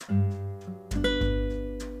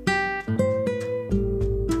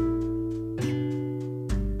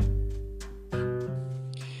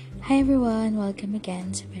everyone, welcome again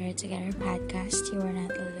to Better Together podcast. You are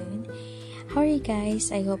not alone. How are you guys?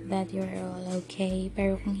 I hope that you're all okay.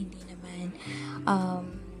 Pero kung hindi naman,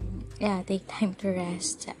 take time to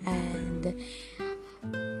rest and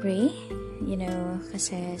pray.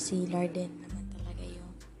 Kasi si Lord din naman talaga yung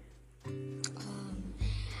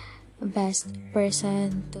best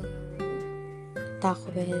person to talk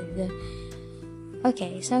with.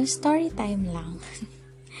 Okay, so story time lang.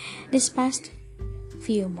 This past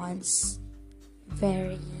few months,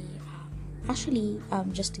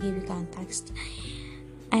 just to give you context,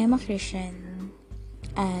 I am a Christian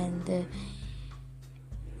and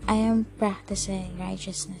I am practicing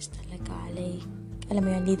righteousness talaga. Like, alam mo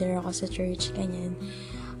yun, leader ako sa church, ganyan.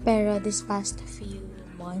 Pero this past few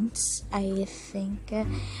months, I think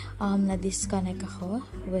na-disconnect ako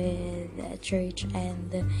with church and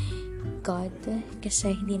God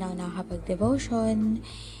kasi hindi na ako nakakapag-devotion.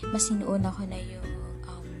 Mas inuuna ko na yung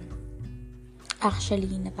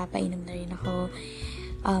actually napapainom na rin ako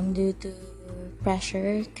due to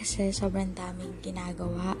pressure kasi sobrang daming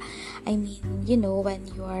ginagawa. I mean, when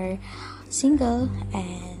you are single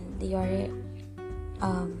and you are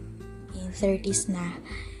in 30s na,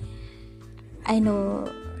 I know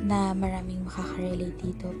na maraming makaka-relate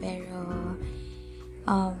dito, pero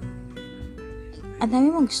ang dami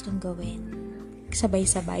mong gustong gawin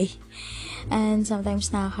sabay-sabay and sometimes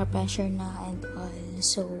nakaka-pressure na and all.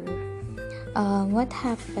 So what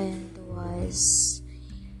happened was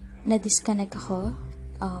na-disconnect ako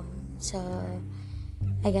sa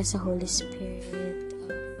Holy Spirit.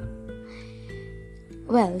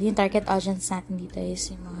 Yung target audience natin dito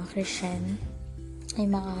is yung mga Christian,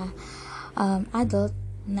 yung mga adult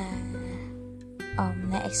na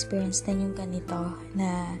na-experience din yung ganito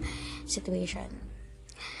na situation.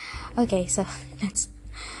 Okay, so let's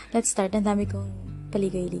start. Ang dami kong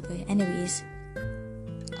paligoy-ligoy. Anyways,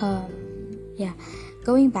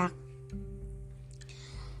 going back,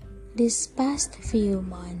 this past few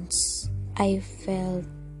months, I felt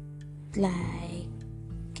like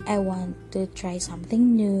I want to try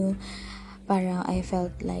something new. Parang I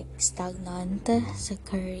felt like stagnant sa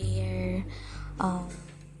career.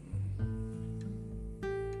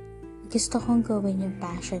 Gusto kong gawin yung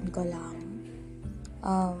passion ko lang.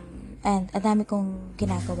 And ang dami kong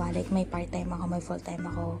ginagawa. Like, may part-time ako, may full-time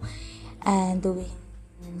ako. And doing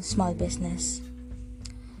small business.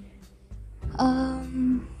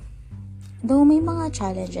 Though may mga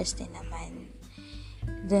challenges din naman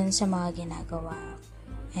dun sa mga ginagawa.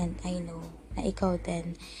 And I know na ikaw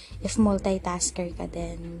din, if multitasker ka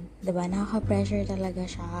din, diba, nakaka-pressure talaga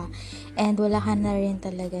siya. And wala ka na rin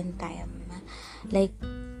talagang time. Like,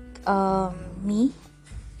 me,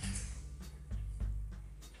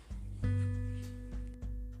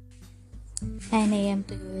 9 a.m.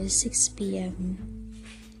 to 6 p.m.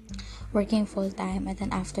 working full-time, and then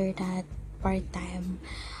after that, part-time.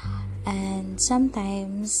 And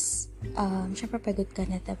sometimes, syempre pagod ka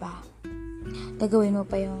na, diba? Gagawin mo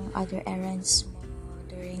pa yung other errands mo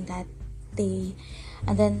during that day.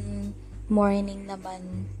 And then, morning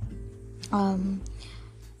naman,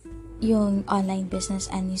 yung online business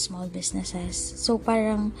and yung small businesses. So,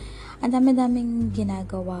 parang, ang dami-daming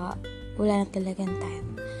ginagawa, wala na talagang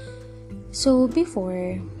time. So,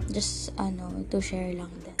 before, just, to share lang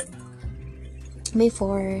din.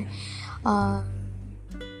 Before,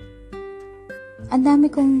 ang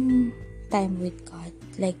dami kong time with God.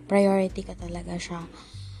 Like, priority ka talaga siya.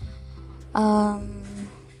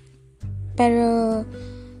 Pero,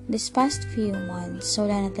 this past few months,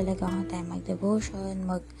 wala na talaga akong time mag-devotion,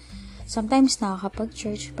 sometimes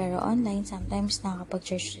nakakapag-church, pero online, sometimes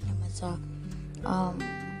nakakapag-church din naman sa,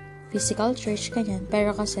 physical church, kanyan.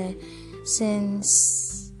 Pero kasi, since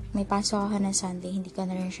may pasok ka na Sunday, hindi ka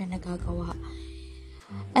na rin siya nagagawa.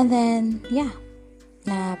 And then,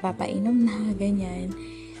 napapainom na, ganyan.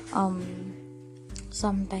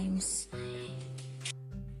 Sometimes,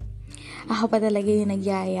 ako pa talaga yung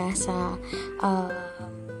nagyaya sa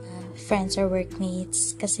friends or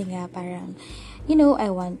workmates. Kasi nga parang, I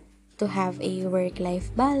want to have a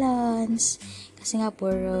work-life balance. Kasi nga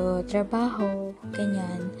puro trabaho,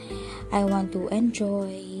 ganyan. I want to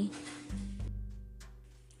enjoy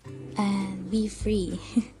and be free.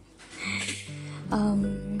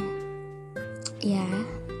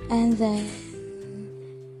 And then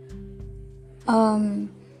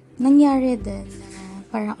nangyari din na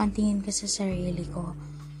parang ang tingin ko sa sarili ko,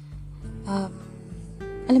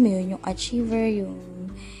 alam mo yun, yung achiever, yung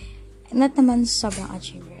not naman sobrang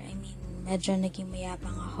achiever, I mean, medyo naging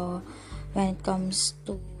mayabang ako when it comes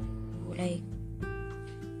to like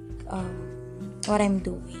what I'm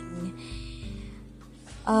doing.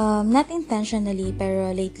 Not intentionally,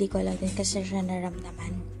 pero lately ko lang din kasi siya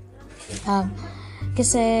naramdaman.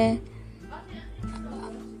 Kasi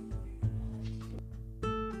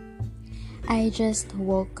I just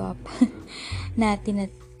woke up na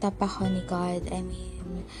tinatap ako ni God. I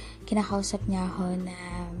mean, kinakausap niya ako na,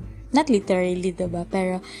 not literally, diba?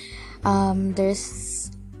 Pero,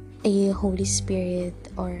 there's a Holy Spirit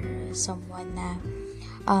or someone na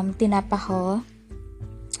tinapa ko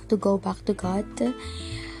to go back to God,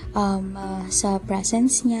 sa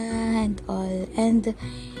presence niya and all. And,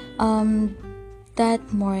 that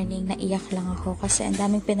morning, naiyak lang ako kasi ang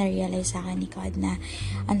daming pinarealize sa akin ni God na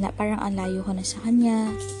parang ang layo ko na sa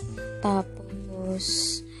kanya.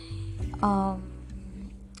 Tapos,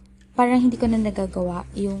 parang hindi ko na nagagawa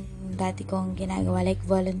yung dati kong ginagawa, like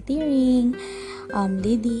volunteering,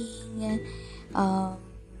 leading,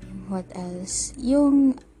 what else?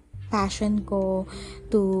 Yung passion ko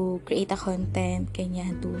to create a content,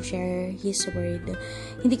 ganyan, to share His word.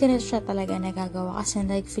 Hindi ko na siya talaga nagagawa kasi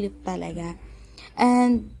nag-flip talaga.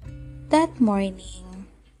 And that morning,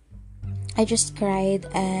 I just cried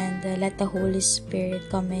and let the Holy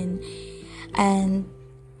Spirit come in and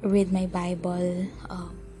read my Bible.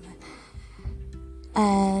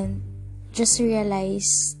 And just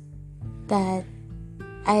realize that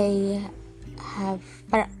I have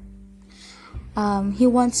He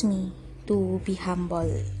wants me to be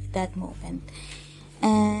humble that moment.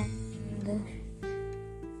 And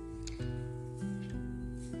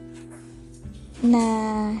na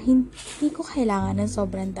hindi ko kailangan ng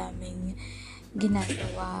sobrang daming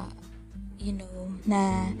ginagawa,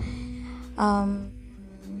 na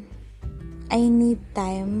I need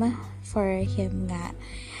time for Him nga.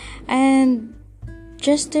 And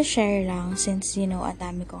just to share lang, since ang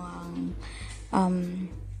dami ko ang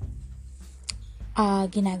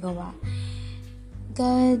ginagawa,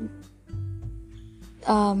 God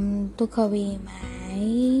took away my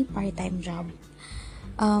part-time job.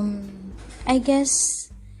 I guess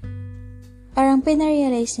parang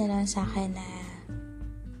pinarealize niya lang sa akin na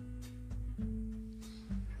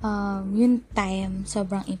yung time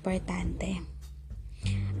sobrang importante.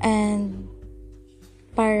 And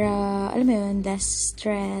para, alam mo yun, less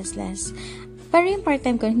stress, pero yung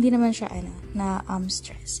part-time ko, hindi naman siya, na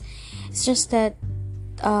stress. It's just that,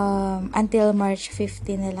 until March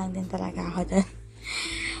 15 na lang din talaga ako dun.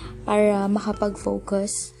 Para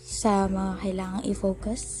makapag-focus sa mga kailangang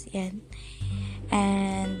i-focus. Yan.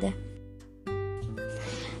 And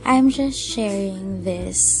I'm just sharing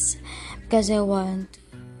this because I want to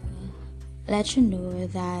let you know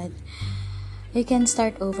that you can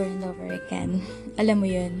start over and over again. Alam mo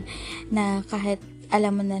yun, na kahit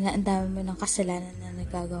alam mo na ang dami mo ng kasalanan na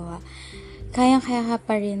nagagawa, kaya-kaya ka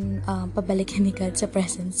pa rin pabalikan ni God sa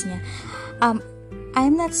presence niya.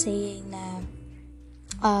 I'm not saying na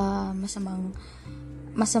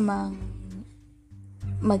masamang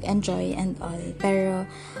mag-enjoy and all. Pero,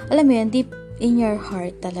 alam mo yun, deep in your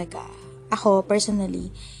heart talaga, ako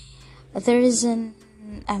personally, there is an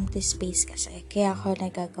empty space kasi. Kaya ako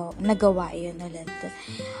nagawa yun ulit.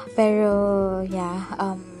 Pero, yeah,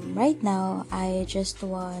 right now, I just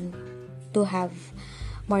want to have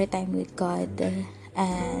more time with God.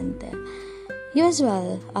 And, you as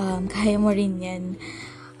well, kaya mo rin yan.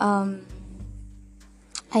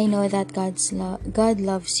 I know that God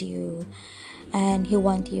loves you and He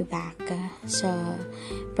wants you back sa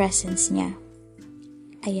presence niya.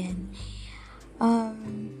 Ayan.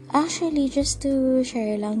 Actually, just to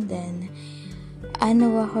share lang din,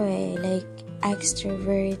 ako like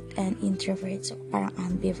extrovert and introvert, so parang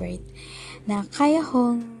ambivert, na kaya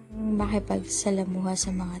kong makipagsalamuha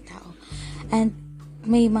sa mga tao. And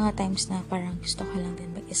may mga times na parang gusto ko lang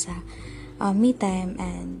din mag-isa. Me time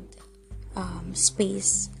and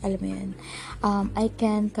space, alam mo yun. I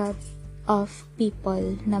can cut off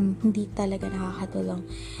people na hindi talaga nakakatulong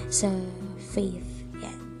sa faith.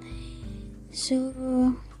 Yan. So,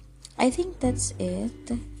 I think that's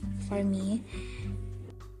it for me.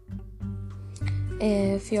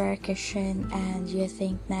 If you're a Christian and you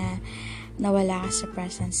think na nawala ka sa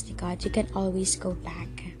presence ni God, you can always go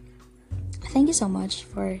back. Thank you so much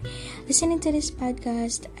for listening to this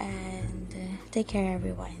podcast and take care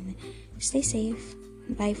everyone. Stay safe.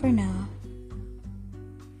 Bye for now.